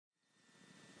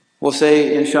We'll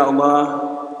say,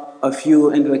 inshallah, a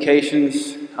few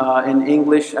invocations in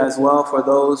English as well for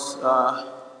those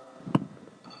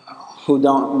who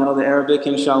don't know the Arabic,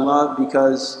 inshallah,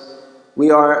 because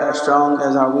we are as strong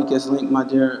as our weakest link, my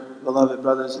dear beloved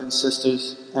brothers and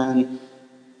sisters. And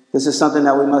this is something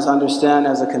that we must understand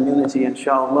as a community,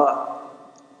 inshallah.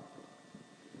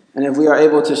 And if we are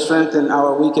able to strengthen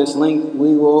our weakest link,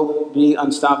 we will be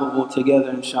unstoppable together,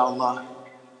 inshallah.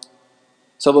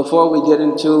 So before we get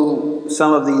into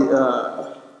some of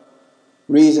the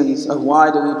reasons of why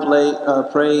do we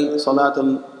pray Salat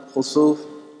al-Kusoof,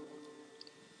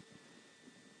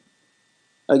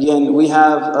 again, we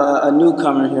have a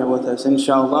newcomer here with us,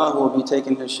 inshallah, who will be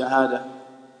taking his shahada.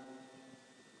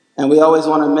 And we always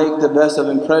want to make the best of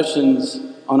impressions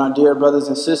on our dear brothers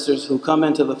and sisters who come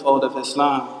into the fold of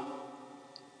Islam.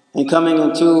 And coming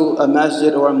into a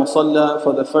masjid or a musalla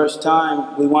for the first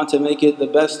time, we want to make it the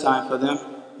best time for them,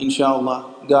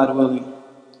 inshallah, God willing.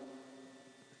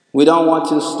 We don't want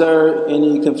to stir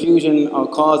any confusion or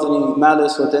cause any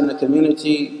malice within the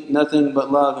community, nothing but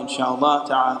love, inshallah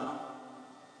ta'ala.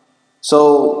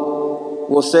 So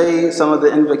we'll say some of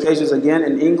the invocations again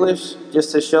in English,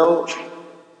 just to show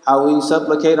how we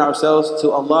supplicate ourselves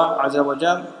to Allah Azza wa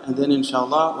Jal, and then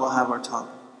inshallah we'll have our talk.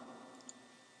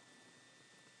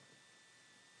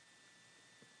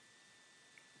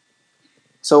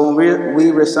 So when we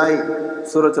recite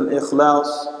Surah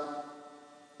al-Eclipse,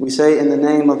 we say, in the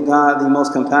name of God, the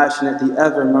most compassionate, the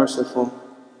ever merciful.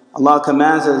 God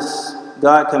commands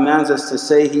us to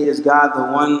say He is God, the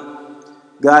one,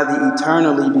 God the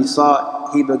eternally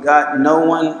besought. He begot no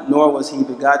one, nor was He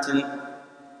begotten,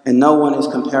 and no one is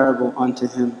comparable unto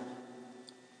Him.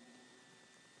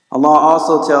 Allah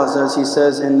also tells us, He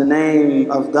says, in the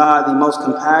name of God, the most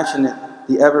compassionate,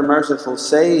 the ever merciful,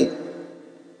 say,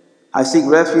 I seek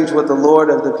refuge with the Lord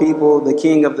of the people, the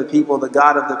King of the people, the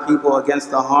God of the people,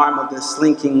 against the harm of the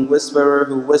slinking whisperer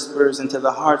who whispers into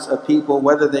the hearts of people,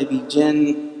 whether they be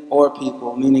jinn or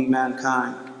people, meaning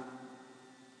mankind.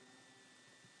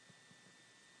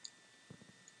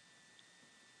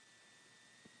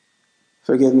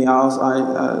 Forgive me,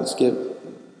 I skipped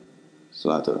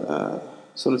Surah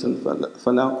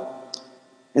Al-Falaq.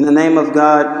 In the name of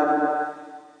God,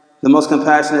 the most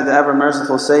compassionate, the ever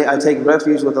merciful, say, I take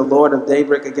refuge with the Lord of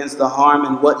daybreak against the harm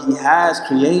in what He has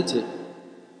created.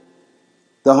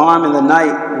 The harm in the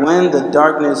night when the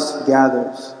darkness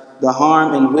gathers. The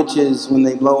harm in witches when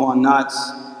they blow on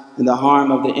knots. And the harm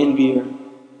of the envier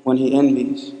when he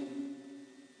envies.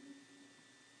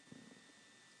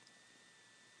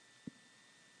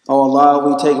 O Allah,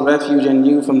 we take refuge in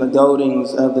You from the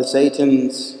goadings of the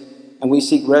Satans, and we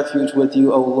seek refuge with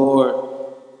You, O Lord,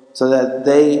 so that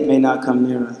they may not come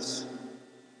near us.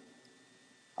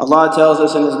 Allah tells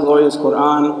us in His glorious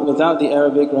Quran, without the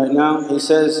Arabic right now, He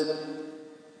says,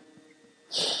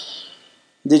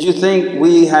 did you think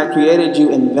we had created you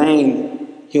in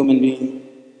vain, human being,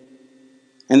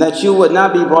 and that you would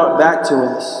not be brought back to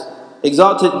us?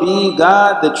 Exalted be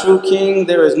God, the true King,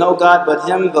 there is no God but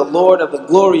Him, the Lord of the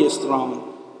glorious throne.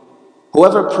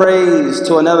 Whoever prays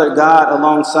to another God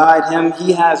alongside Him,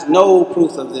 he has no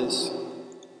proof of this.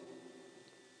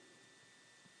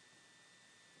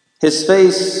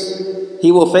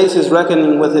 He will face his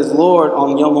reckoning with his Lord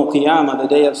on Yawm al-Qiyamah, the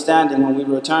day of standing, when we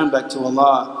return back to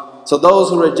Allah. So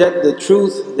those who reject the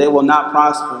truth, they will not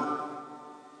prosper.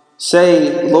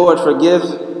 Say, Lord, forgive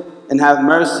and have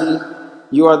mercy.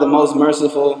 You are the most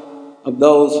merciful of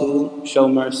those who show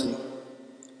mercy.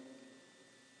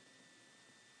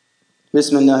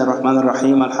 Bismillahir Rahmanir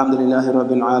Rahim. Alhamdulillahi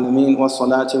Rabbil Alameen. Wa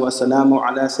salatu wa salamu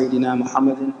ala Sayyidina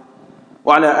Muhammadin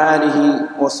wa ala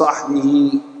alihi wa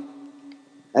sahbihi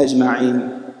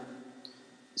ajma'een.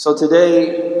 So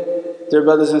today, dear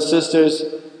brothers and sisters,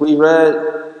 we read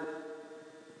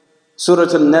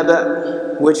Surah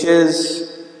Al-Naba, which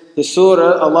is the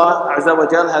surah Allah Azza wa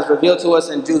Jal has revealed to us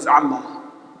in Juz Amma.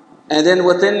 And then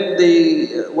within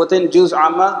Juz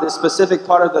Amma, the specific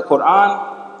part of the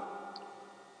Quran,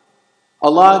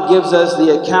 Allah gives us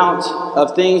the account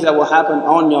of things that will happen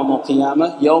on Yawm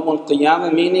al-Qiyamah. Yawm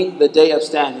al-Qiyamah meaning the day of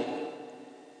standing.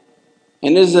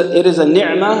 And it is a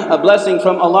ni'mah, a blessing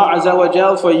from Allah Azza wa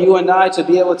Jal for you and I to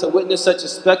be able to witness such a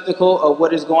spectacle of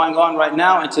what is going on right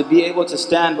now, and to be able to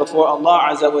stand before Allah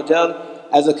Azza wa Jal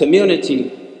as a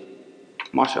community.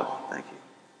 MashaAllah, thank you.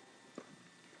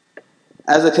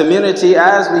 As a community,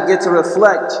 as we get to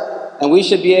reflect, and we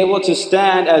should be able to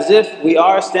stand as if we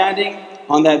are standing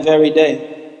on that very day.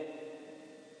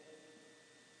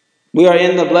 We are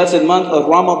in the blessed month of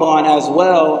Ramadan as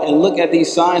well, and look at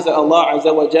these signs that Allah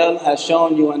Azza wa Jal has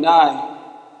shown you and I.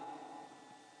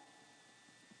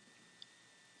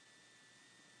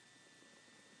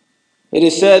 It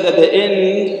is said that the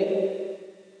end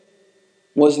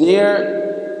was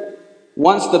near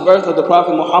once the birth of the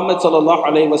Prophet Muhammad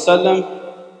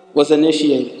ﷺ was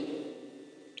initiated.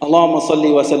 Allahumma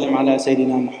salli wa sallim ala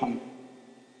Sayyidina Muhammad.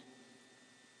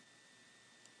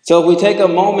 So if we take a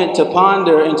moment to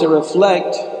ponder and to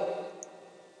reflect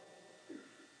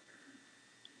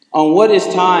on what is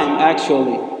time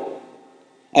actually,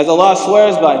 as Allah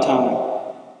swears by time,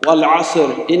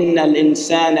 وَالْعَصْرِ إِنَّ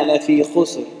الْإِنسَانَ لَفِي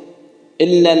خُسْرٍ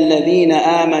إِلَّا الَّذِينَ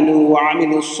آمَنُوا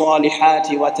وَعَمِلُوا الصَّالِحَاتِ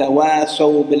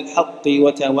وَتَوَاصَوْا بِالْحَقِّ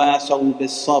وَتَوَاصَوْا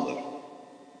بِالصَّبْرِ.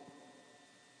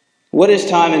 What is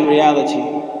time in reality?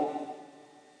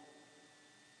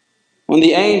 When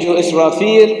the angel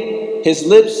Israfil, his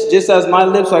lips, just as my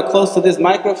lips are close to this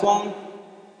microphone,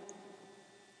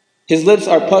 his lips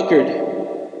are puckered,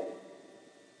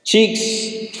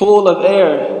 cheeks full of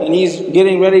air, and he's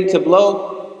getting ready to blow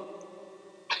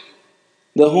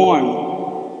the horn.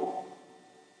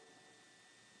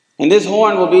 And this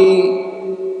horn will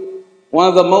be one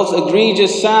of the most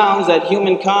egregious sounds that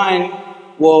humankind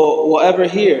will ever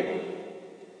hear.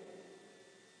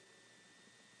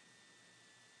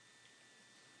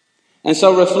 And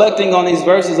so reflecting on these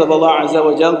verses of Allah Azza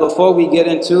wa Jal before we get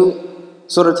into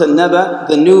Surah An-Naba,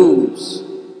 the news.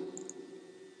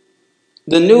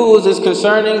 The news is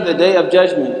concerning the Day of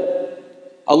Judgment.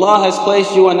 Allah has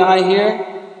placed you and I here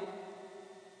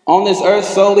on this earth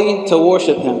solely to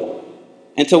worship Him.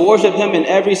 And to worship Him in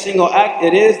every single act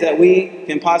it is that we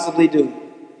can possibly do.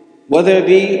 Whether it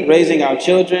be raising our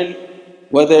children,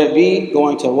 whether it be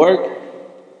going to work.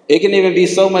 It can even be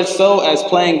so much so as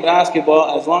playing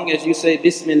basketball, as long as you say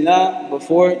Bismillah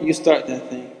before you start that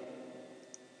thing.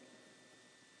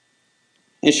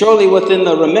 And surely within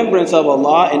the remembrance of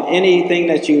Allah in anything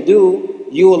that you do,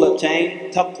 you will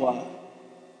obtain taqwa,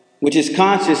 which is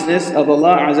consciousness of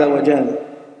Allah Azza wa Jalla.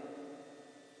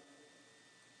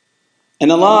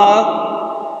 And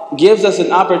Allah gives us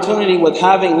an opportunity with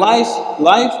having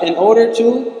life in order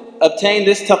to obtain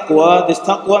this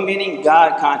taqwa meaning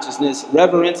God consciousness,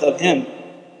 reverence of Him.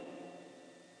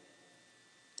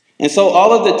 And so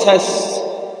all of the tests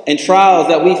and trials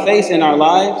that we face in our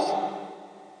lives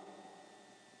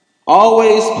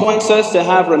always points us to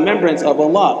have remembrance of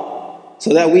Allah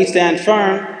so that we stand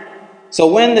firm.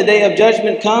 So when the Day of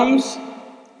Judgment comes,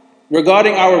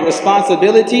 regarding our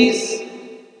responsibilities,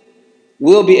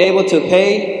 we'll be able to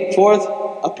pay forth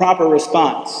a proper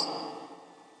response.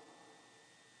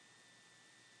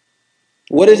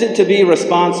 What is it to be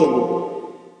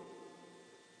responsible?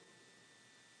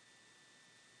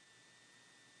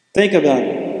 Think about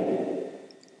it.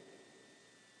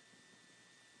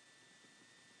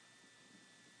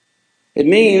 It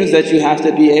means that you have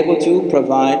to be able to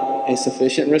provide a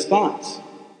sufficient response.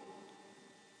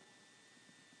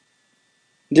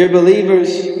 Dear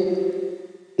believers,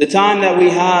 the time that we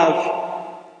have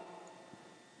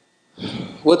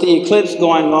with the eclipse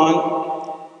going on,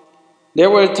 there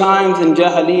were times in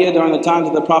Jahiliyyah during the times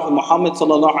of the Prophet Muhammad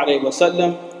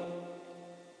ﷺ.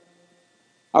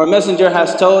 Our messenger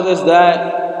has told us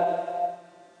that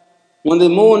when the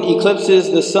moon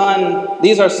eclipses the sun,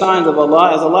 these are signs of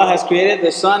Allah, as Allah has created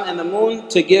the sun and the moon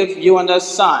to give you and us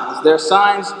signs. They're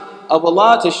signs of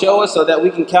Allah to show us so that we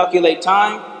can calculate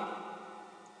time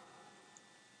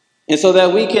and so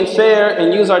that we can fare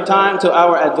and use our time to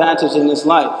our advantage in this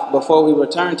life before we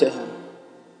return to Him.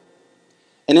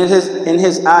 And in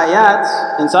his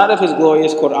ayat, inside of His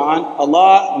glorious Quran,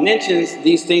 Allah mentions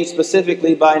these things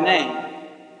specifically by name.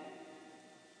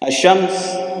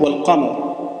 Ash-Shams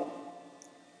wal-Qamar.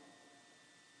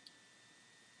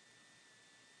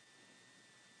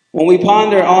 When we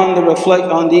ponder on reflect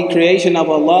on the creation of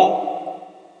Allah,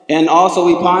 and also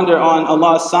we ponder on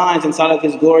Allah's signs inside of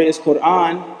His glorious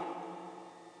Quran,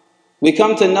 we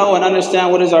come to know and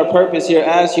understand what is our purpose here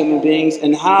as human beings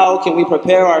and how can we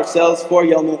prepare ourselves for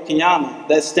Yawm al-Qiyamah,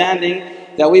 that standing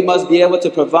that we must be able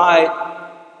to provide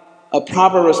a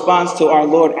proper response to our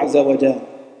Lord Azza wa Jalla.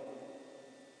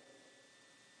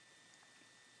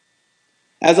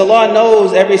 As Allah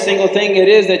knows every single thing it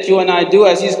is that you and I do,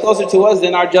 as He's closer to us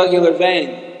than our jugular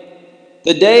vein.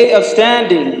 The day of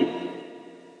standing,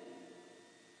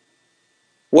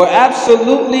 where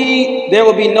absolutely there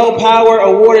will be no power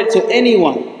awarded to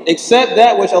anyone except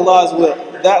that which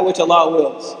Allah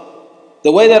wills.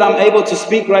 The way that I'm able to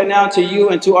speak right now to you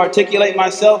and to articulate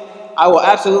myself, I will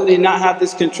absolutely not have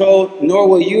this control, nor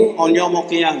will you on Yawm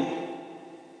al-Qiyamah.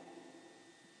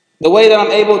 The way that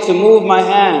I'm able to move my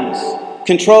hands,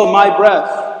 control my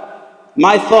breath,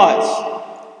 my thoughts,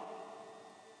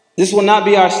 this will not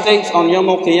be our states on Yawm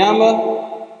al-Qiyamah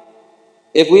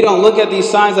if we don't look at these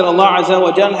signs that Allah Azza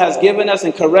wa Jalla has given us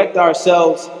and correct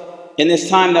ourselves in this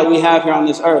time that we have here on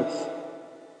this earth.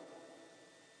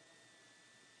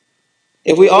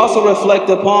 If we also reflect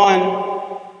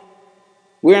upon,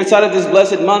 we're inside of this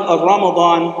blessed month of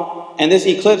Ramadan, and this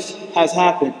eclipse has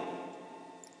happened.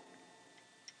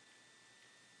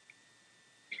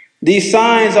 These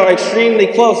signs are extremely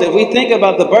close. If we think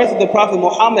about the birth of the Prophet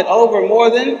Muhammad over more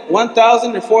than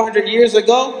 1,400 years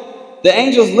ago, the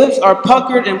angel's lips are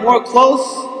puckered and more close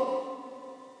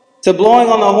to blowing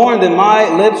on the horn than my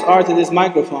lips are to this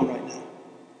microphone right now.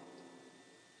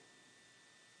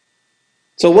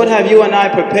 So what have you and I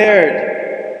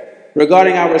prepared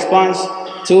regarding our response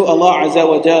to Allah Azza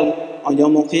wa Jal on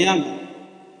Yawm al-Qiyamah?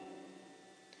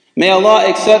 May Allah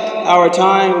accept our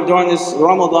time during this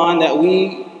Ramadan, that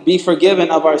we be forgiven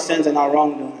of our sins and our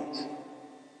wrongdoings.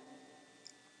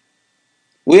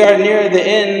 We are near the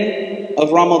end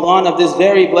of Ramadan, of this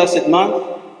very blessed month,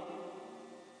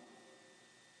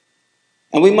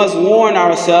 and we must warn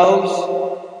ourselves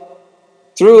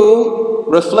through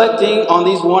reflecting on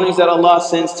these warnings that Allah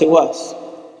sends to us.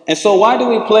 And so why do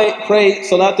we pray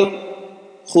Salat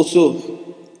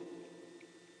al-Kusoof?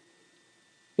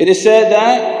 It is said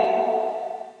that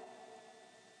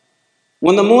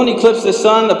when the moon eclipsed the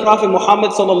sun, the Prophet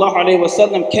Muhammad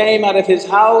ﷺ came out of his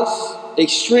house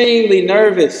extremely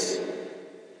nervous.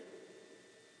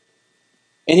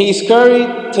 And he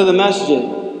scurried to the masjid.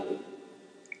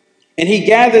 And he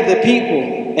gathered the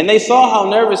people, and they saw how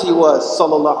nervous he was,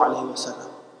 ﷺ.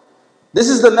 This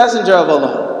is the messenger of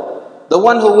Allah, the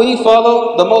one who we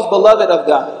follow, the most beloved of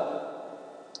God.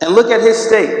 And look at his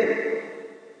state.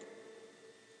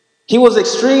 He was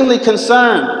extremely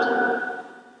concerned.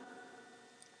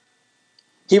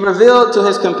 He revealed to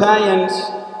his companions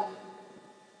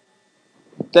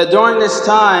that during this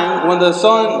time, when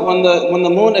the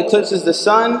moon eclipses the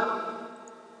sun,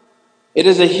 it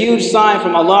is a huge sign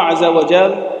from Allah Azza wa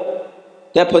Jal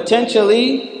that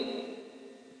potentially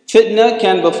fitna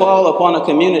can befall upon a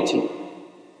community.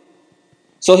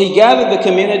 So he gathered the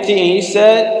community and he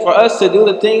said, for us to do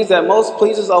the things that most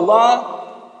pleases Allah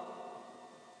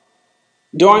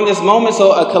during this moment,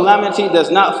 so a calamity does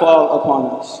not fall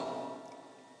upon us.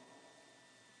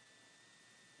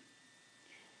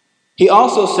 He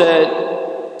also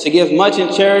said to give much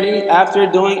in charity after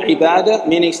doing ibadah,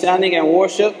 meaning standing and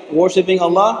worshipping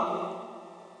Allah,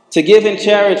 to give in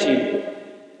charity,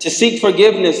 to seek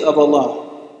forgiveness of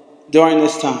Allah during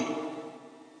this time,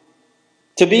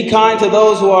 to be kind to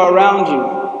those who are around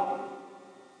you.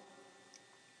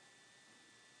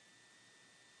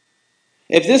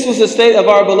 If this was the state of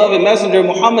our beloved Messenger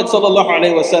Muhammad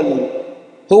ﷺ,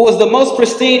 who was the most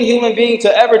pristine human being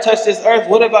to ever touch this earth,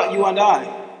 what about you and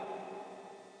I?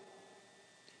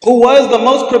 Who was the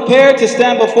most prepared to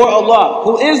stand before Allah,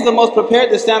 who is the most prepared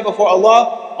to stand before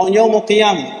Allah on Yawm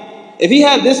al-Qiyamah. If he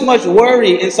had this much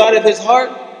worry inside of his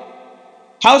heart,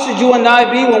 how should you and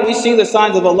I be when we see the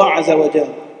signs of Allah Azza wa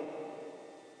Jal?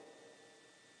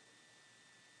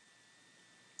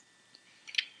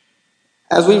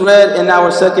 As we read in our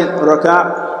second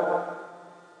rak'ah,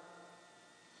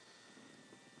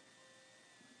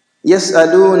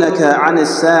 يَسْأَلُونَكَ عَنِ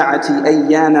السَّاعَةِ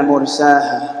أَيَّانَ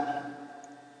مُرْسَاهَا.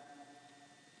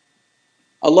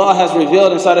 Allah has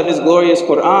revealed inside of His glorious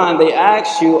Quran, they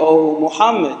ask you, O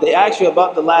Muhammad, they ask you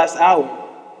about the last hour.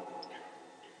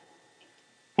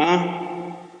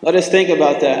 Let us think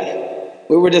about that.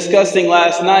 We were discussing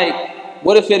last night,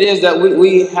 what if it is that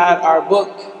we had our book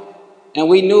and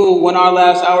we knew when our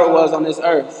last hour was on this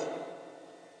earth?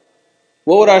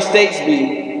 What would our states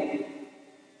be?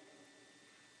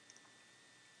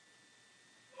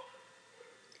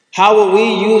 How would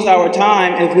we use our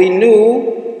time if we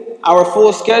knew our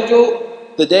full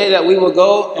schedule, the day that we will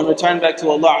go and return back to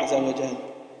Allah Azza wa Jalla?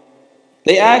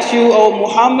 They ask you, O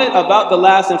Muhammad, about the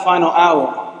last and final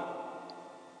hour.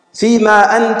 فِيمَا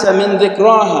أَنْتَ مِنْ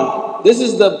ذِكْرَاهَا. This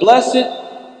is the blessed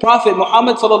Prophet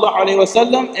Muhammad sallallahu alaihi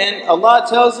wasallam, and Allah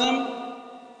tells him,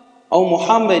 O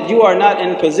Muhammad, you are not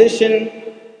in position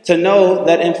to know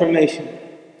that information.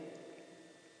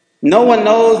 No one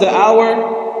knows the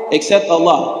hour except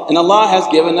Allah. And Allah has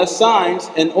given us signs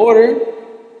in order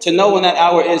to know when that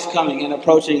hour is coming and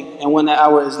approaching and when that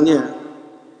hour is near.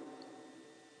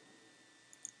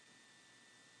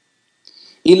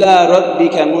 إِلَىٰ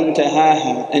رَبِّكَ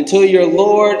مُنْتَهَاهَا. Until your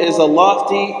Lord is a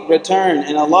lofty return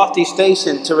and a lofty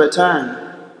station to return.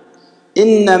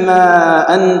 إِنَّمَا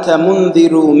أَنْتَ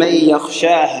مُنذِرُ مَن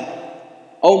يَخْشَاهَا.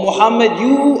 O Muhammad,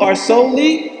 you are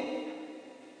solely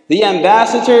the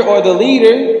ambassador or the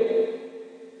leader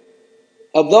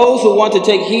of those who want to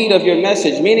take heed of your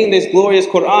message, meaning this glorious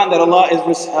Quran that Allah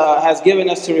has given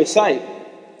us to recite.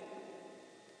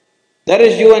 That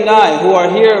is you and I who are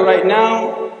here right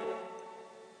now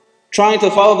trying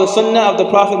to follow the sunnah of the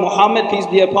Prophet Muhammad, peace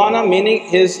be upon him, meaning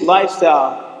his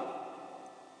lifestyle,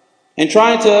 and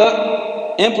trying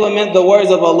to implement the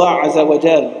words of Allah Azza wa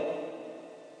Jal.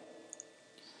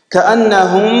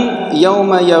 كأنهم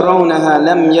يوم يرونها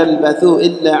لم يلبثوا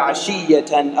إلا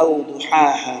عشية أو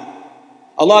ضحاها.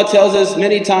 Allah tells us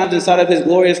many times inside of His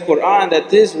glorious Quran that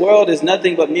this world is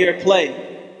nothing but mere play.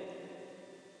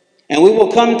 And we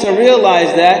will come to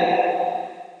realize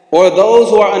that, or those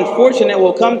who are unfortunate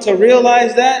will come to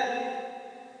realize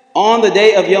that on the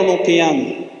day of Yawm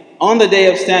al-Qiyamah, on the day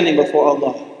of standing before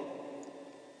Allah.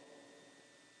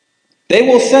 They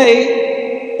will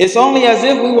say, it's only as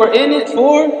if we were in it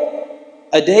for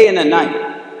a day and a night.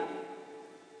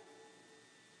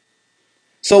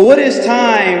 So what is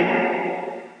time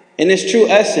in its true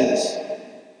essence?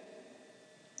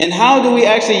 And how do we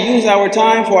actually use our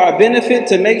time for our benefit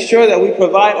to make sure that we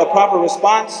provide a proper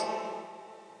response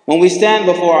when we stand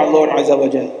before our Lord Azza wa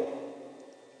Jal?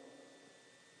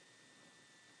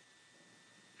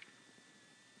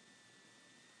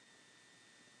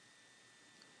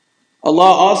 Allah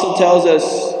also tells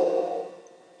us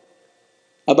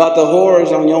about the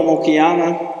horrors on Yawm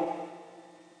al-Qiyamah.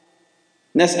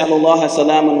 Nas'alullah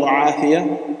salaman wa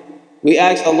afiyah. We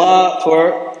ask Allah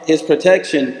for His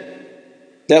protection,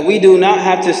 that we do not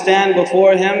have to stand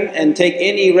before Him and take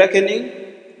any reckoning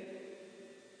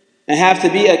and have to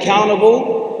be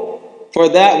accountable for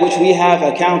that which we have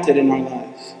accounted in our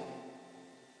lives.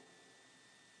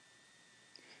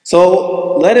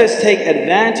 So let us take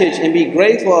advantage and be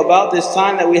grateful about this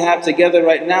time that we have together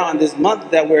right now and this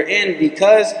month that we're in,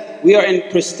 because we are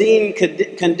in pristine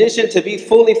condition to be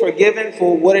fully forgiven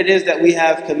for what it is that we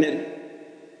have committed.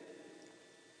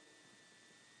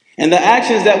 And the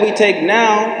actions that we take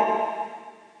now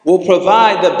will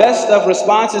provide the best of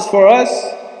responses for us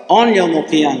on Yawm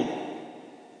al-Qiyamah.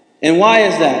 And why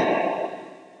is that?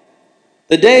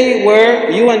 The day where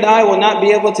you and I will not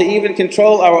be able to even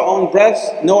control our own breaths,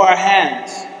 nor our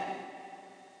hands,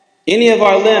 any of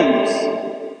our limbs.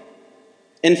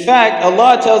 In fact,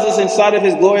 Allah tells us inside of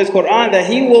His glorious Quran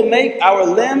that He will make our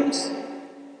limbs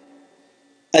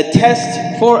a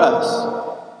test for us.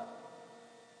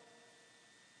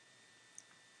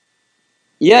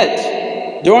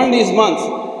 Yet, during these months,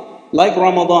 like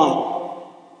Ramadan,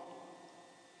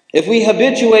 if we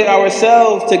habituate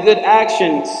ourselves to good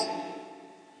actions,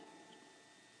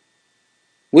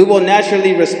 we will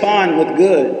naturally respond with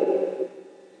good.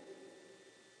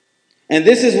 And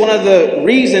this is one of the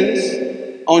reasons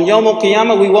on Yawm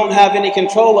al-Qiyamah we won't have any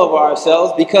control over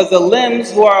ourselves, because the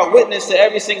limbs who are a witness to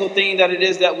every single thing that it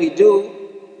is that we do,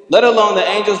 let alone the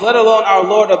angels, let alone our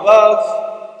Lord above,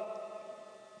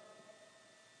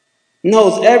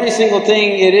 knows every single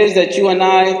thing it is that you and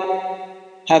I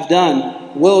have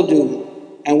done, will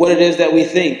do, and what it is that we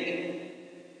think.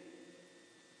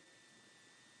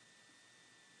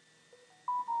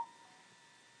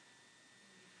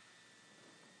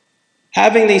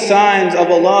 Having these signs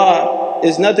of Allah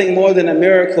is nothing more than a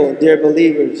miracle, dear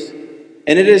believers.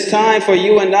 And it is time for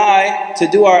you and I to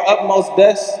do our utmost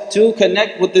best to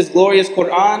connect with this glorious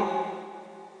Quran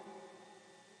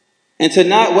and to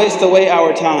not waste away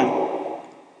our time.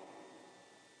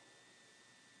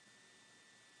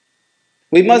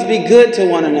 We must be good to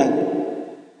one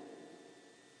another.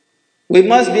 We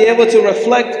must be able to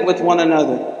reflect with one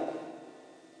another.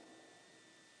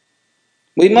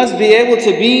 We must be able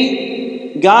to be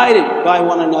guided by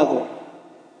one another.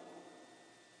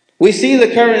 We see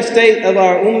the current state of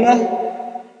our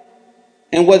ummah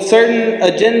and what certain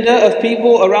agenda of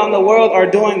people around the world are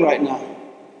doing right now.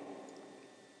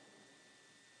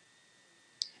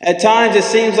 At times it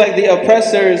seems like the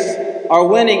oppressors are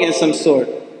winning in some sort.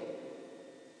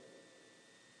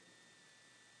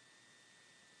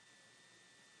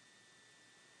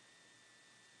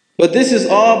 But this is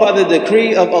all by the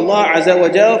decree of Allah Azza wa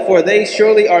Jal, for they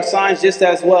surely are signs just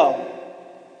as well.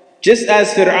 Just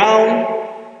as Fir'aun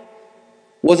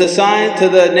was a sign to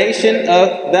the nation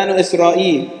of Banu Israel.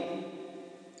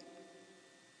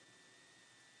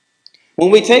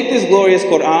 When we take this glorious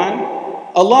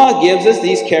Quran, Allah gives us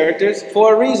these characters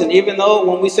for a reason, even though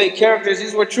when we say characters,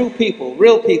 these were true people,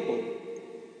 real people.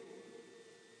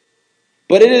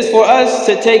 But it is for us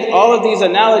to take all of these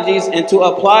analogies and to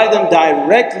apply them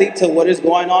directly to what is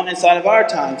going on inside of our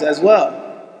times as well.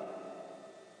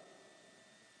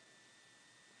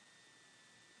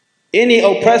 Any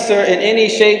oppressor in any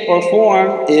shape or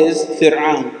form is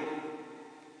Fir'aun.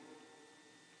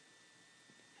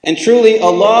 And truly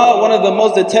Allah, one of the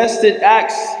most detested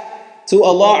acts to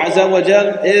Allah Azza wa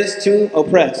Jal is to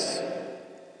oppress,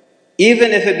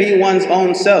 even if it be one's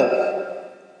own self.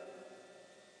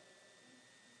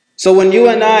 So when you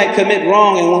and I commit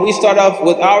wrong, and when we start off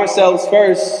with ourselves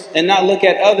first and not look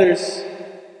at others,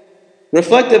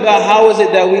 reflect about how is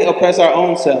it that we oppress our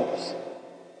own selves.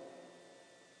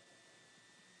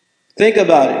 Think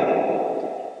about it.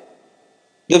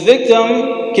 The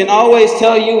victim can always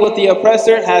tell you what the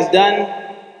oppressor has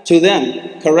done to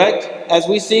them, correct? As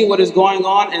we see what is going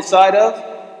on inside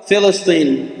of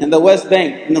Philistine, in the West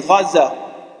Bank, in Gaza,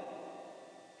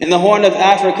 in the Horn of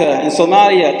Africa, in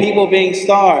Somalia, people being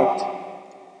starved.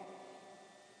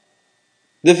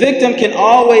 The victim can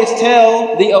always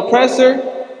tell the oppressor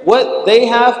what they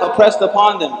have oppressed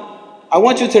upon them. I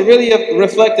want you to really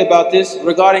reflect about this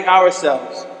regarding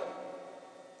ourselves.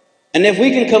 And if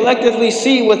we can collectively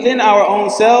see within our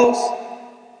own selves,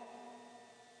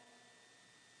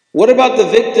 what about the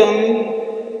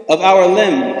victim of our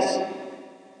limbs?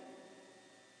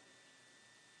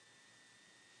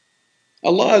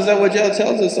 Allah Azza wa Jal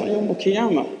tells us on Yawm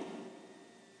al-Qiyamah,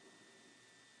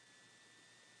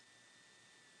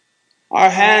 our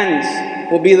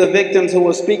hands will be the victims who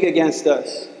will speak against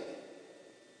us.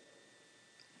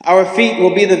 Our feet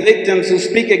will be the victims who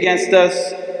speak against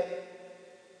us.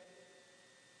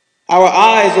 Our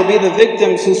eyes will be the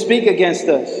victims who speak against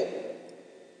us,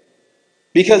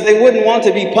 because they wouldn't want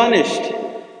to be punished.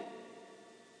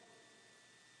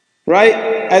 Right?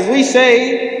 As we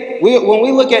say, when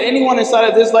we look at anyone inside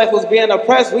of this life who's being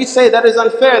oppressed, we say that is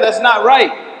unfair, that's not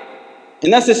right.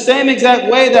 And that's the same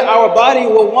exact way that our body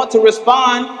will want to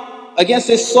respond against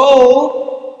its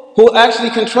soul who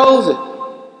actually controls it.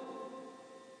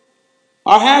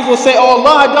 Our hands will say, oh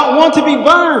Allah, I don't want to be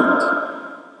burned.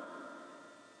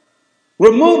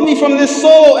 Remove me from this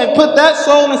soul and put that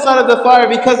soul inside of the fire,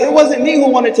 because it wasn't me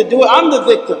who wanted to do it, I'm the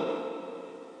victim.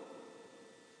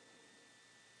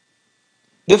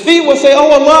 The feet will say,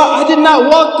 oh Allah, I did not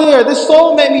walk there. This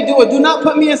soul made me do it. Do not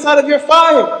put me inside of your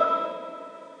fire.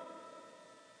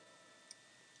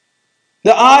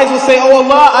 The eyes will say, oh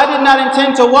Allah, I did not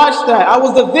intend to watch that. I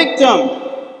was the victim.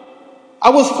 I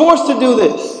was forced to do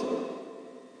this.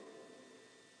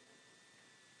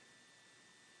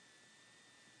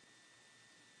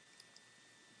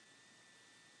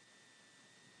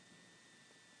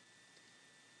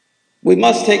 We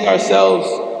must take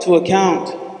ourselves to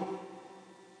account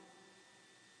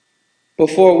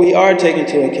before we are taken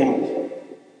to account.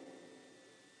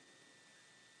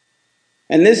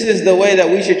 And this is the way that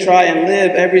we should try and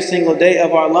live every single day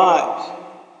of our lives.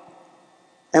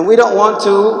 And we don't want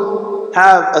to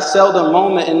have a seldom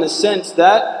moment in the sense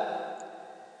that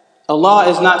Allah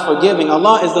is not forgiving.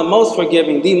 Allah is the most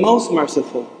forgiving, the most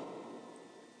merciful.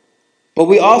 But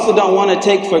we also don't want to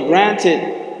take for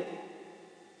granted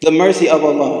the mercy of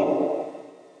Allah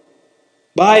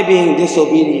by being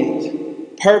disobedient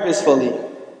purposefully,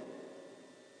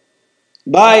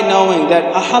 by knowing that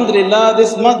alhamdulillah,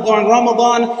 this month during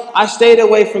Ramadan I stayed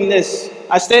away from this,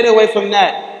 I stayed away from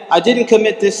that, I didn't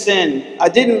commit this sin, I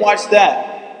didn't watch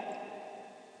that.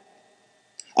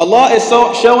 Allah is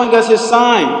showing us His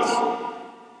signs.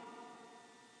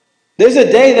 There's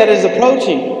a day that is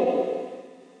approaching.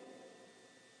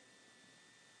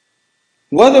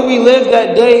 Whether we live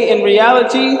that day in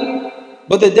reality,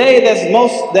 but the day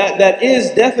that is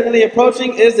definitely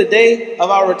approaching is the day of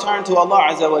our return to Allah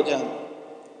Azza wa Jalla.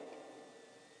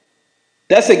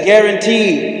 That's a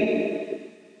guarantee.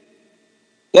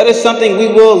 That is something we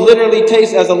will literally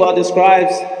taste, as Allah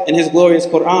describes in His glorious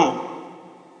Quran.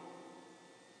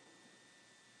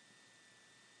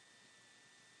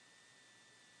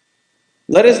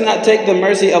 Let us not take the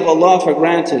mercy of Allah for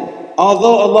granted.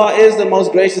 Although Allah is the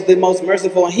most gracious, the most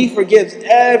merciful, and He forgives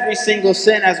every single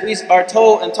sin, as we are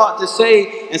told and taught to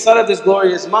say inside of this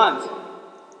glorious month.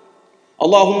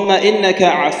 Allahumma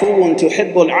innaka afuun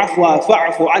tuhibbul afwa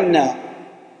fa'afu anna.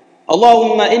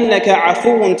 Allahumma innaka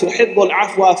afuun tuhibbul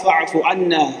afwa fa'afu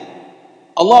anna.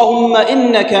 Allahumma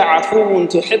innaka afuun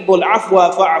tuhibbul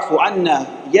afwa fa'afu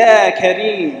anna. Ya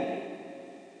Kareem.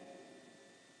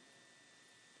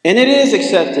 And it is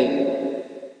accepted.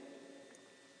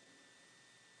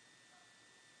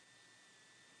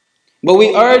 But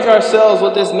we urge ourselves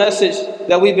with this message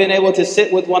that we've been able to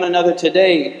sit with one another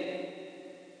today.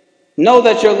 Know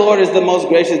that your Lord is the most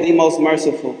gracious, the most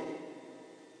merciful.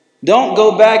 Don't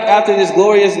go back after this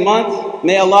glorious month.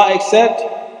 May Allah accept.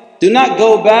 Do not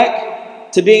go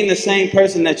back to being the same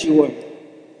person that you were.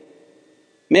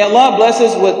 May Allah bless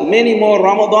us with many more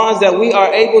Ramadans, that we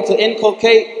are able to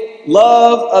inculcate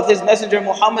love of His Messenger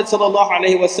Muhammad sallallahu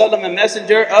alaihi wasallam, and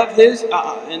messenger of His,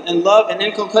 and love and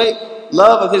inculcate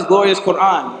love of His glorious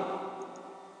Quran.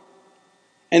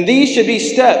 And these should be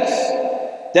steps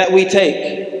that we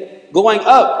take, going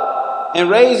up and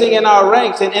raising in our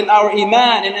ranks and in our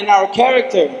iman and in our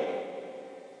character,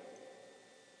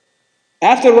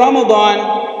 After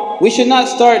Ramadan, we should not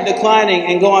start declining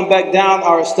and going back down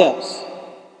our steps.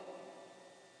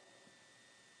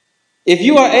 If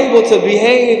you are able to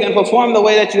behave and perform the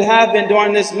way that you have been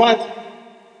during this month,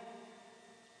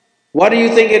 why do you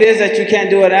think it is that you can't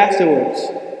do it afterwards?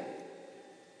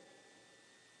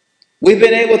 We've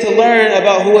been able to learn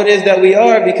about who it is that we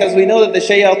are because we know that the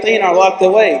shayateen are locked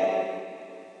away.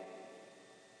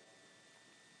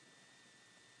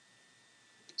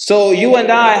 So you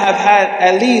and I have had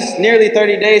at least nearly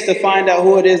 30 days to find out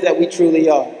who it is that we truly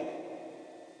are.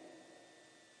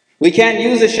 We can't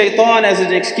use the shaitan as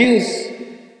an excuse.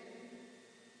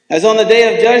 As on the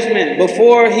day of judgment,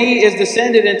 before he is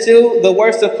descended into the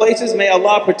worst of places, may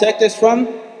Allah protect us from,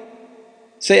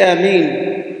 say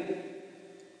Ameen.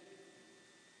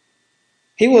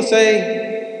 He will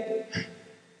say,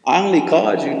 I only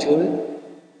called you to it.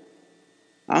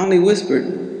 I only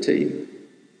whispered to you.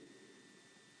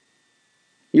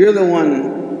 You're the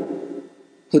one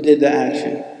who did the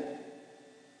action.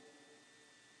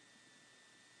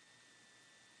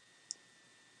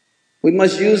 We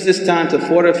must use this time to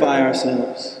fortify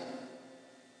ourselves.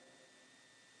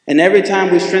 And every time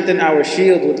we strengthen our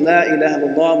shield with La ilaha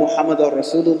illallah Muhammadur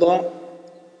Rasulullah,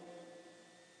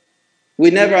 we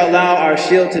never allow our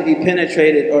shield to be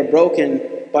penetrated or broken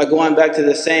by going back to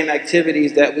the same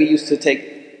activities that we used to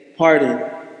take part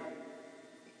in.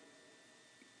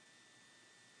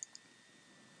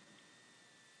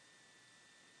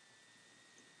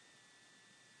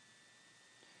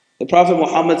 The Prophet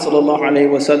Muhammad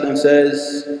ﷺ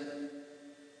says,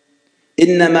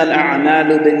 إِنَّمَا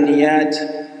الْأَعْمَالُ بِالنِّيَّاتِ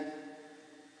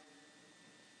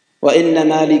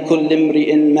وَإِنَّمَا لِكُلِّ امْرِئٍ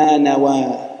مَّا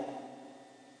نَوَى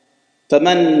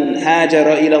فَمَنْ هَاجَرَ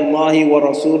إِلَى اللَّهِ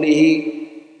وَرَسُولِهِ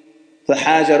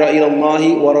فَحَاجَرَ إِلَى اللَّهِ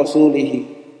وَرَسُولِهِ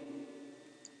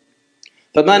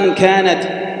فَمَنْ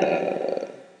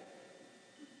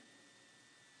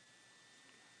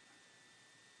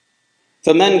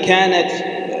كانت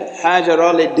حاجر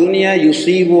للدنيا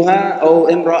يصيبها أو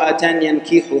امرأة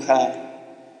ينكحها.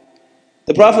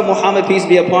 The Prophet Muhammad, peace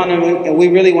be upon him, and we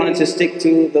really wanted to stick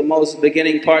to the most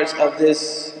beginning parts of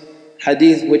this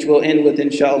hadith, which we'll end with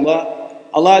inshallah.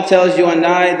 Allah tells you and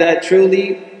I that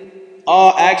truly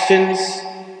all actions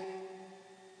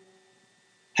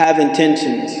have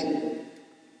intentions.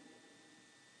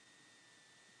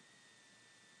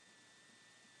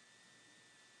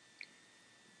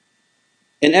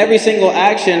 In every single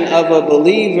action of a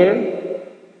believer,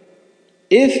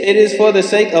 if it is for the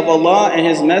sake of Allah and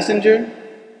His Messenger,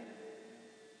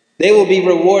 they will be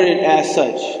rewarded as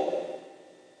such.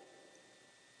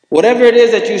 Whatever it is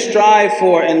that you strive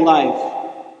for in life,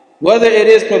 whether it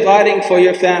is providing for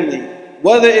your family,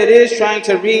 whether it is trying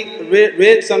to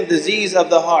rid some disease of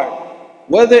the heart,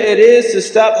 whether it is to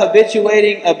stop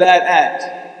habituating a bad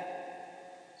act,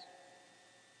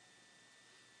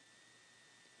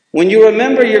 when you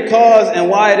remember your cause and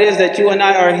why it is that you and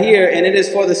I are here, and it is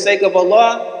for the sake of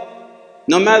Allah,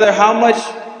 no matter how much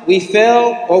we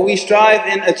fail or we strive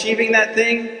in achieving that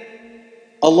thing,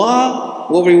 Allah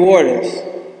will reward us.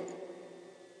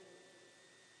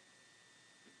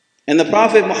 And the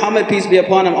Prophet Muhammad, peace be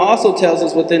upon him, also tells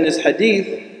us within this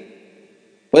hadith,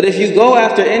 but if you go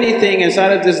after anything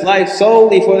inside of this life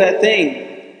solely for that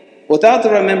thing, without the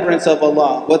remembrance of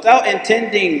Allah, without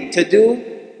intending to do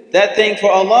that thing for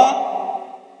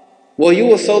Allah, well, you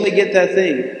will solely get that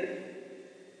thing.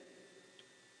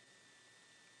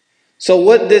 So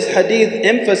what this hadith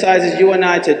emphasizes you and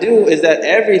I to do is that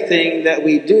everything that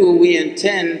we do, we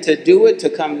intend to do it to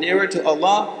come nearer to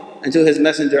Allah and to His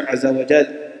Messenger Azza wa Jal.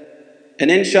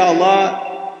 And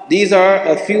inshallah, these are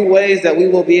a few ways that we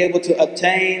will be able to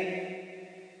obtain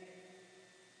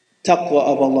taqwa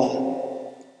of Allah.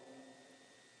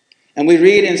 And we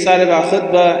read inside of our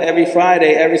khutbah every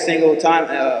Friday, every single time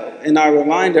in our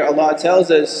reminder, Allah tells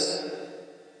us,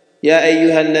 Ya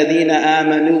ayyuhal ladhina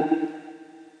amanu,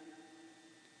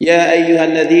 Ya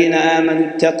ayyuhal ladhina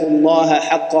amanu ittaqullaha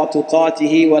haqqa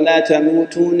tuqatihi wa la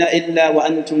tamutuna illa wa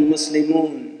antum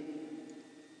muslimun.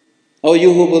 O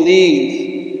you who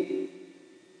believe,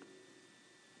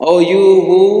 O you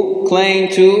who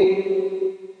claim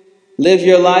to live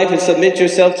your life and submit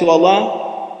yourself to Allah,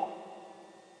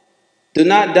 do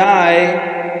not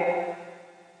die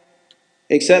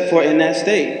except for in that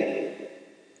state.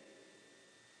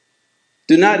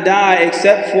 Do not die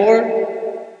except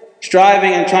for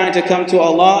striving and trying to come to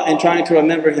Allah and trying to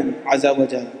remember Him Azza wa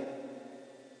Jalla.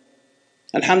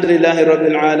 Alhamdulillahi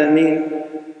Rabbil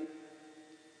Alameen.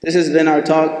 This has been our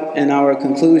talk and our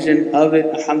conclusion of it.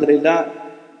 Alhamdulillah.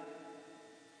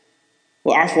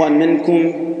 Wa afwan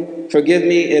minkum. Forgive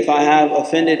me if I have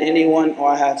offended anyone or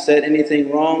I have said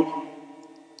anything wrong.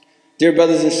 Dear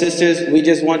brothers and sisters, we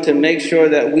just want to make sure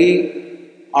that we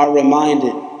are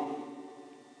reminded.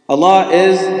 Allah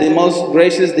is the most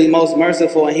gracious, the most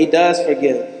merciful, and He does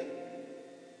forgive.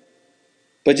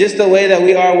 But just the way that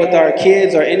we are with our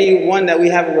kids or anyone that we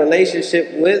have a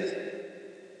relationship with,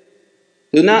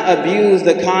 do not abuse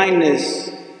the kindness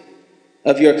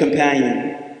of your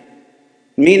companion,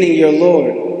 meaning your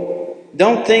Lord.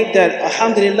 Don't think that,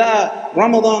 alhamdulillah,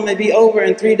 Ramadan may be over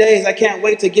in 3 days, I can't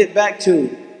wait to get back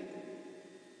to.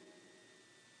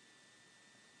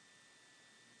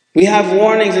 We have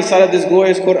warnings inside of this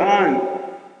glorious Quran.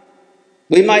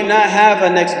 We might not have a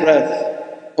next breath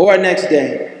or a next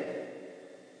day.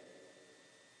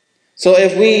 So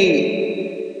if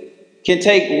we can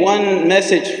take one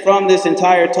message from this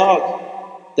entire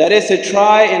talk, that is to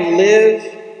try and live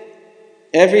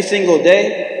every single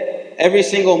day, every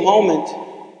single moment,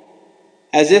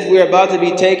 as if we're about to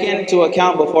be taken to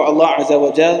account before Allah Azza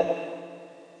wa Jal,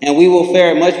 and we will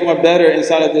fare much more better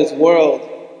inside of this world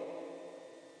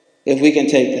if we can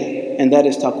take that, and that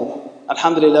is taqwa.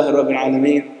 Alhamdulillah Rabbil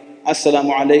Alameen.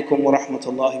 Assalamu alaikum wa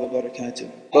rahmatullahi wa barakatuh.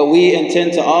 But we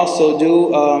intend to also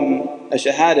do a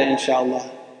shahada, inshallah.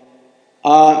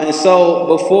 And so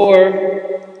before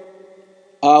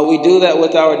we do that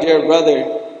with our dear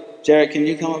brother, Jared, can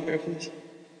you come up here, please?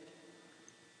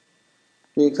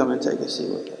 You come and take a seat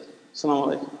with us. Assalamu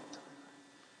alaikum.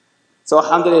 So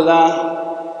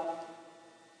alhamdulillah,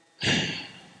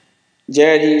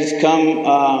 Jared, he's come,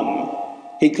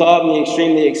 he called me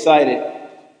extremely excited.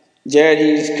 Jared,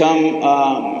 he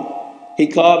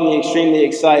called me extremely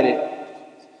excited.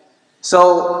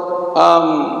 So,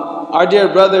 our dear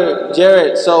brother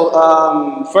Jared, so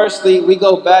firstly, we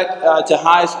go back to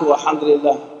high school,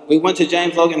 alhamdulillah. We went to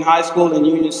James Logan High School in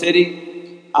Union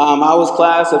City. I was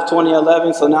class of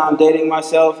 2011, so now I'm dating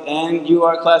myself, and you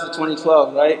are class of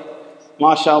 2012, right?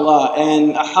 MashaAllah.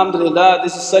 And alhamdulillah,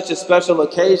 this is such a special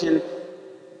occasion.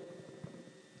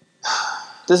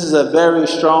 This is a very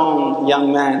strong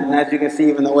young man, and as you can see,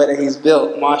 even the way that he's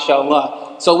built,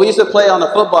 mashallah. So we used to play on the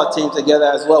football team together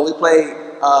as well. We played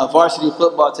varsity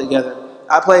football together.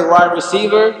 I played wide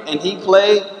receiver, and he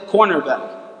played cornerback.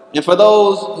 And for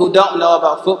those who don't know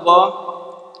about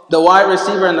football, the wide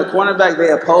receiver and the cornerback,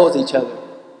 they oppose each other.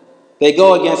 They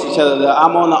go against each other.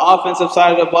 I'm on the offensive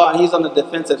side of the ball, and he's on the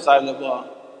defensive side of the ball.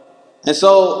 And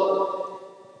so,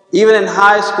 even in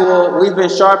high school, we've been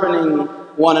sharpening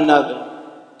one another.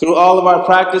 Through all of our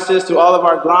practices, through all of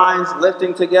our grinds,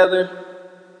 lifting together,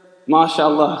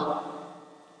 mashallah.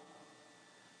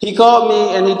 He called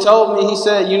me and he told me, he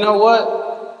said, you know what?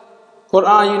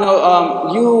 Quran,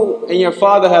 you and your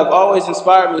father have always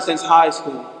inspired me since high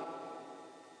school.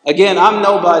 Again, I'm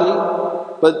nobody,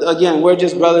 but again, we're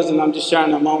just brothers and I'm just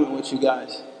sharing a moment with you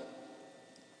guys.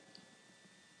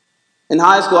 In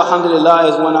high school, alhamdulillah,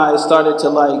 is when I started to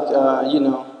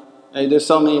there's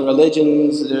so many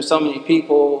religions, there's so many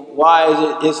people. Why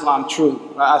is Islam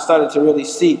true? I started to really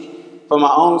seek for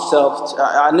my own self.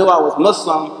 I knew I was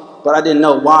Muslim, but I didn't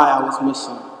know why I was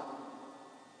Muslim.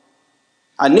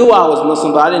 I knew I was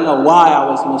Muslim, but I didn't know why I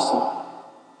was Muslim.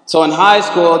 So in high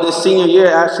school, this senior year,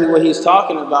 actually what he's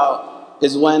talking about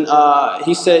is when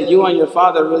he said, you and your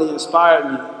father really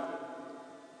inspired me.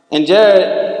 And Jared,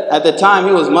 at the time,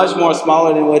 he was much more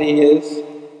smaller than what he is.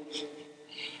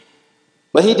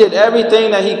 But he did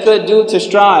everything that he could do to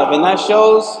strive, and that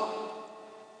shows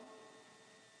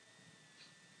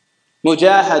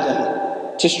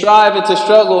mujahada, to strive and to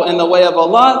struggle in the way of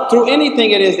Allah through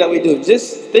anything it is that we do.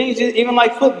 Just things, even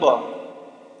like football,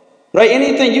 right?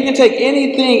 Anything, you can take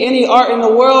anything, any art in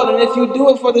the world, and if you do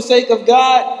it for the sake of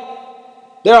God,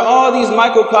 there are all these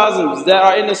microcosms that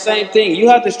are in the same thing. You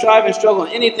have to strive and struggle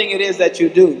in anything it is that you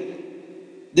do.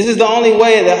 This is the only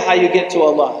way that how you get to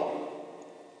Allah.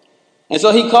 And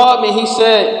so he called me, he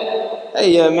said,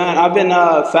 hey, yeah, man, I've been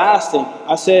fasting.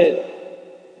 I said,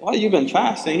 why you been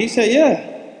fasting? He said, yeah,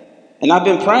 and I've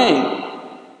been praying.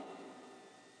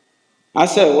 I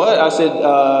said, what? I said,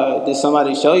 did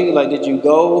somebody show you? Like, did you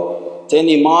go to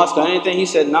any mosque or anything? He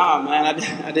said, nah, man,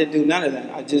 I didn't do none of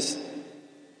that. I just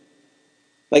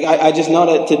know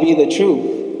that to be the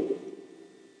truth.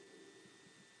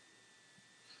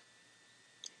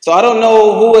 So I don't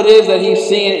know who it is that he's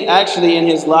seeing actually in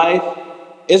his life.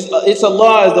 It's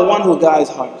Allah is the one who guides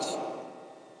hearts.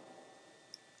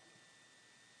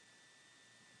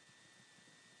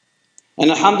 And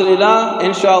alhamdulillah,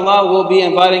 inshallah, we'll be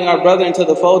inviting our brother into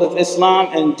the fold of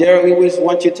Islam. And Derek, we just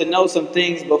want you to know some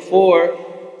things before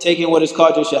taking what is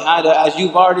called your shahada, as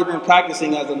you've already been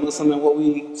practicing as a Muslim and what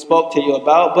we spoke to you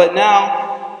about. But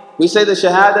now, we say the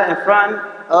shahada in front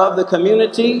of the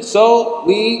community, so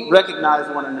we recognize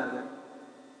one another.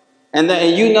 And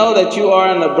you know that you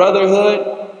are in the brotherhood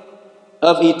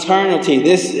of eternity.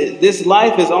 This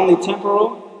life is only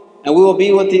temporal, and we will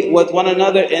be with one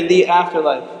another in the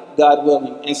afterlife, God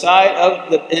willing. Inside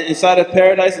of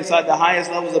paradise, inside the highest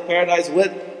levels of paradise,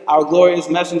 with our glorious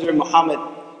messenger Muhammad,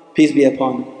 peace be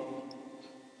upon him.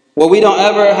 Where we don't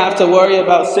ever have to worry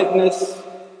about sickness,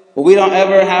 where we don't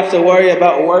ever have to worry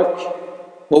about work,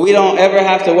 where we don't ever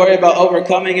have to worry about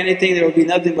overcoming anything. There will be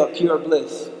nothing but pure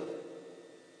bliss.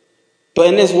 But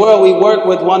in this world, we work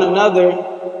with one another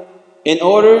in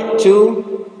order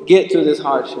to get through this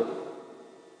hardship.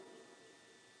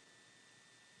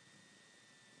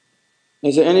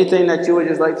 Is there anything that you would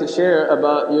just like to share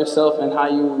about yourself and how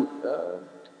you,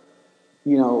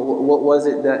 what was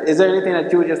it that, is there anything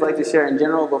that you would just like to share in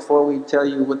general before we tell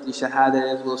you what the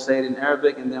Shahada is? We'll say it in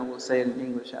Arabic and then we'll say it in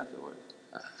English afterwards.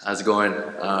 How's it going?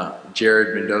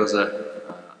 Jared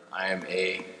Mendoza. I am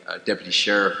a deputy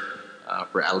sheriff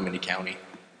for Alameda County.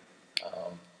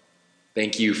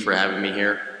 Thank you for having me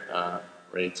here.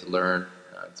 Ready to learn,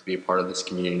 to be a part of this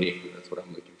community. That's what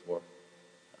I'm looking for.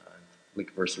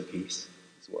 Looking for some peace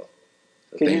as well.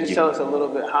 So Can you just tell us a little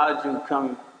bit, how did you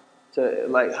come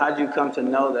to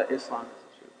know that Islam is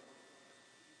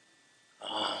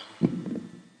the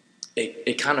truth?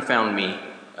 It kind of found me.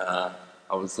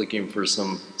 I was looking for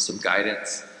some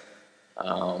guidance.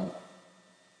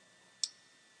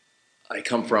 I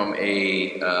come from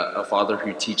a father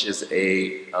who teaches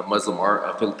a Muslim art,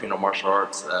 a Filipino martial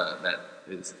arts that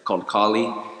is called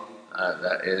Kali,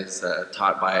 that is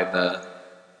taught by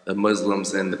the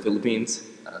Muslims in the Philippines.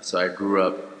 So I grew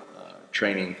up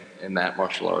training in that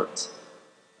martial arts.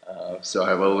 So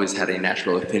I've always had a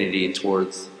natural affinity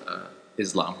towards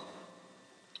Islam,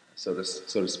 so to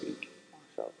speak.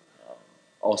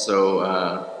 Also,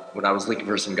 when I was looking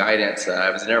for some guidance, I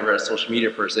was never a social media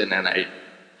person, and I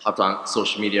hopped on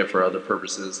social media for other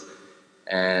purposes,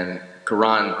 and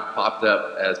Quran popped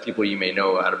up, as people you may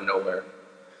know, out of nowhere,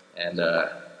 and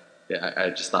yeah, I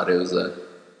just thought it was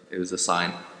a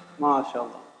sign.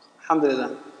 MashaAllah.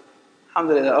 Alhamdulillah.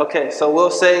 Alhamdulillah. Okay, so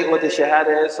we'll say what the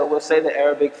Shahada is. So we'll say the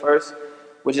Arabic first,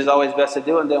 which is always best to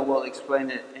do, and then we'll explain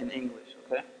it in English,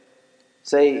 okay?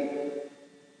 Say,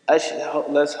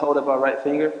 let's hold up our right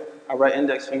finger, our right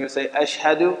index finger. Say,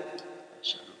 Ashhadu.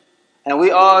 And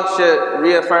we all should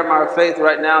reaffirm our faith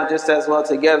right now just as well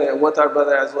together with our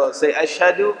brother as well. Say,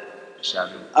 Ashhadu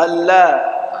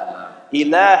Allah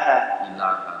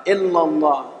ilaha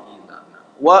illallah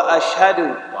wa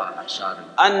ashhadu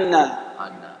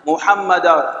anna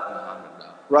Muhammadar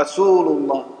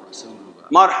Rasulullah.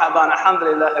 Marhaban,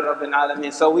 alhamdulillahi rabbil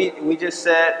alameen. So we just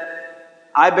said,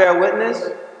 I bear witness.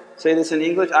 Say this in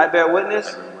English. I bear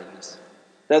witness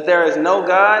that there is no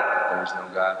God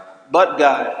but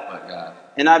God.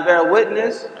 And I bear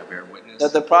witness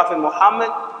that the Prophet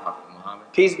Muhammad,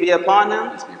 peace be upon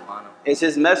him, is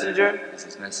his messenger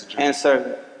and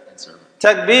servant.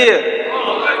 Takbir!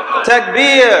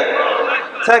 Takbir!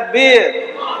 Takbir!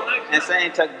 And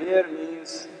saying takbir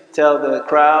means tell the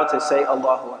crowd to say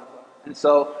Allahu Akbar. And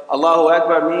so Allahu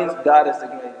Akbar means God is the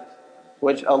greatest,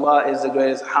 which Allah is the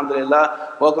greatest.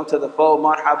 Alhamdulillah. Welcome to the fold.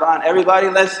 Marhaban. Everybody,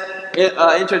 let's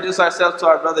introduce ourselves to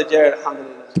our brother Jared.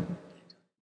 Alhamdulillah.